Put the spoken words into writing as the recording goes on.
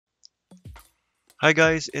Hi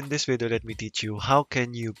guys, in this video let me teach you how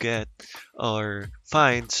can you get or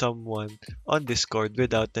find someone on Discord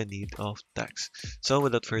without the need of text. So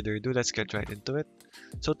without further ado, let's get right into it.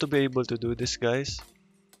 So to be able to do this guys,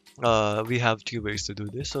 we have two ways to do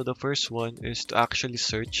this. So the first one is to actually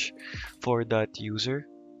search for that user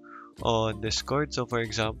on Discord. So for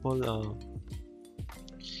example,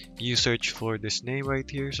 you search for this name right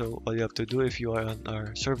here. So all you have to do if you are on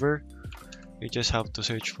our server, you just have to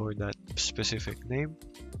search for that specific name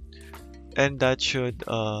and that should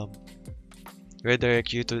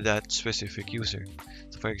redirect you to that specific user.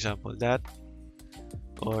 So for example, that,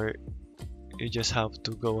 or you just have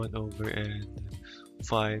to go on over and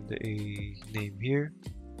find a name here.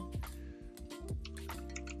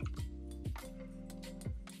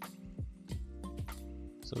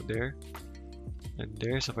 So there and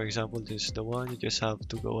there. So for example, this is the one. You just have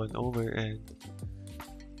to go on over and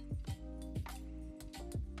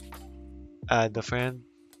add the friend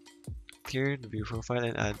here, the view profile,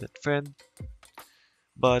 and add that friend.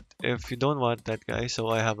 But if you don't want that guys, so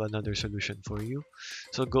I have another solution for you.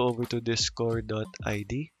 So go over to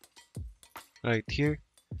discord.id right here,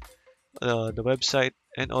 the website,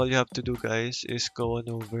 and all you have to do guys is go on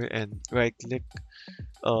over and right click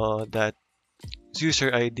that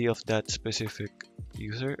user ID of that specific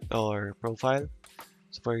user or profile.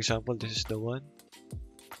 So for example, this is the one.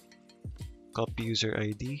 Copy user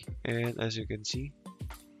ID, and as you can see,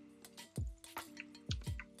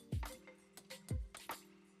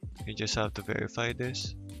 you just have to verify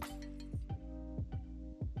this.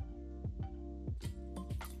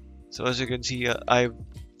 So as you can see, I've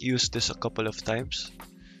used this a couple of times.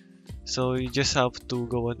 So you just have to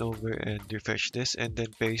go on over and refresh this and then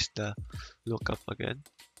paste the lookup again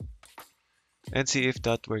and see if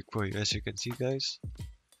that worked for you. As you can see guys,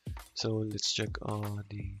 so let's check on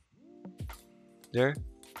there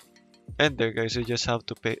and there guys. You just have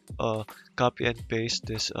to copy and paste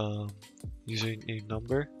this username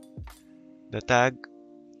number, the tag,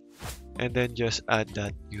 and then just add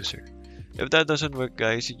that user. If that doesn't work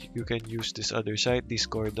guys, you can use this other site,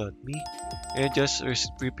 discord.me, and just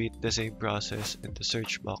repeat the same process in the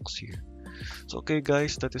search box here. So okay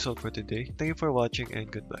guys, that is all for today. Thank you for watching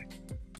and goodbye.